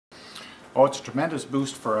Oh, it's a tremendous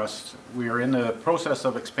boost for us. We are in the process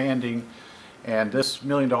of expanding, and this $1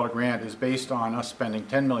 million grant is based on us spending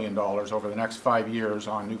 $10 million over the next 5 years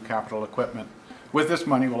on new capital equipment. With this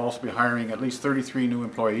money, we'll also be hiring at least 33 new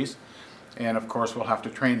employees, and of course we'll have to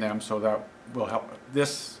train them, so that will help.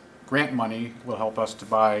 This grant money will help us to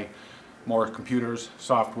buy more computers,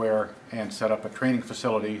 software, and set up a training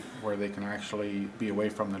facility where they can actually be away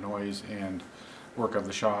from the noise and work of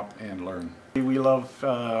the shop and learn. We love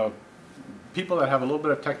people that have a little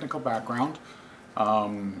bit of technical background.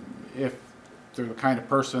 If they're the kind of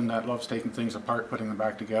person that loves taking things apart, putting them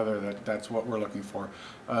back together, that's what we're looking for.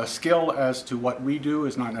 Skill as to what we do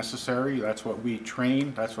is not necessary. That's what we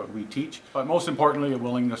train, that's what we teach. But most importantly, a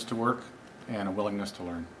willingness to work and a willingness to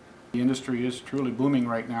learn. The industry is truly booming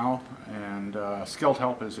right now, and skilled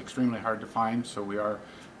help is extremely hard to find, so we are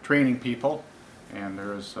training people, and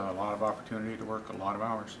there is a lot of opportunity to work a lot of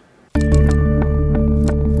hours.